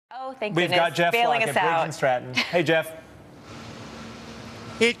Oh, thank We've goodness. got Jeff Bailing Flock us at Briggs out. and Stratton. Hey, Jeff.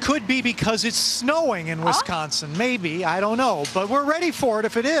 It could be because it's snowing in Wisconsin. Maybe. I don't know. But we're ready for it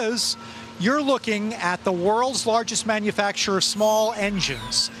if it is. You're looking at the world's largest manufacturer of small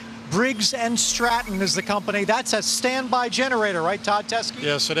engines. Briggs and Stratton is the company. That's a standby generator, right, Todd Teske?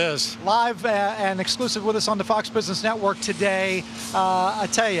 Yes, it is. Live and exclusive with us on the Fox Business Network today. I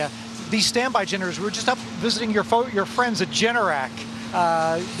tell you, these standby generators, we were just up visiting your friends at Generac.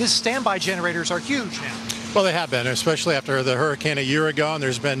 These standby generators are huge now. Well, they have been, especially after the hurricane a year ago, and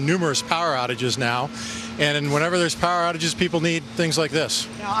there's been numerous power outages now. And whenever there's power outages, people need things like this.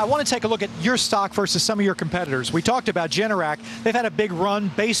 Now, I want to take a look at your stock versus some of your competitors. We talked about Generac. They've had a big run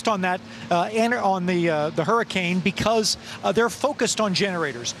based on that, on the hurricane, because they're focused on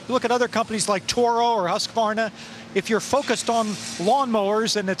generators. You look at other companies like Toro or Husqvarna. If you're focused on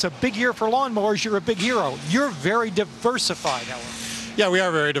lawnmowers and it's a big year for lawnmowers, you're a big hero. You're very diversified, however. Yeah, we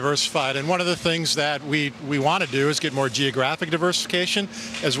are very diversified, and one of the things that we want to do is get more geographic diversification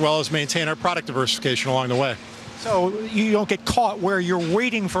as well as maintain our product diversification along the way. So you don't get caught where you're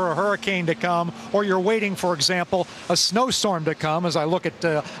waiting for a hurricane to come, or you're waiting, for example, a snowstorm to come, as I look at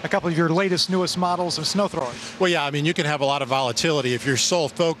a couple of your latest, newest models of snow throwers. Well, yeah, I mean, you can have a lot of volatility. If you're sole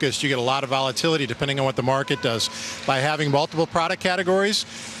focused, you get a lot of volatility depending on what the market does. By having multiple product categories,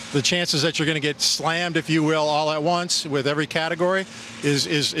 the chances that you're going to get slammed, if you will, all at once with every category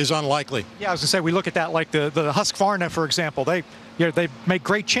is unlikely. Yeah, I was going to say, we look at that like the Husqvarna, for example. They make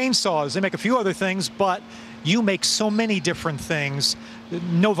great chainsaws. They make a few other things, but you make so many different things.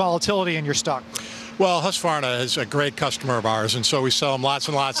 No volatility in your stock. Well, Husqvarna is a great customer of ours, and so we sell them lots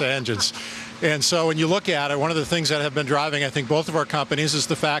and lots of engines. And so when you look at it, one of the things that have been driving, I think, both of our companies is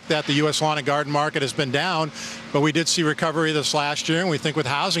the fact that the U.S. lawn and garden market has been down, but we did see recovery this last year, and we think with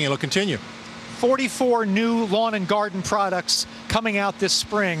housing it'll continue. 44 new lawn and garden products coming out this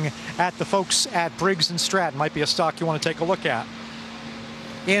spring at the folks at Briggs and Stratton. Might be a stock you want to take a look at.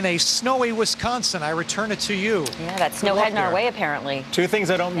 In a snowy Wisconsin, I return it to you. Yeah, that snow heading our way, apparently. Two things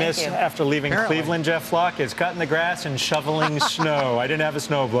I don't miss after leaving Cleveland, Jeff Flock, is cutting the grass and shoveling snow. I didn't have a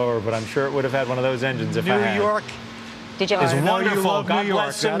snowblower, but I'm sure it would have had one of those engines if I had. New York. Did you It's have wonderful. God New York.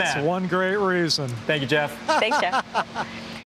 bless you, That's Matt. one great reason. Thank you, Jeff. Thanks, Jeff.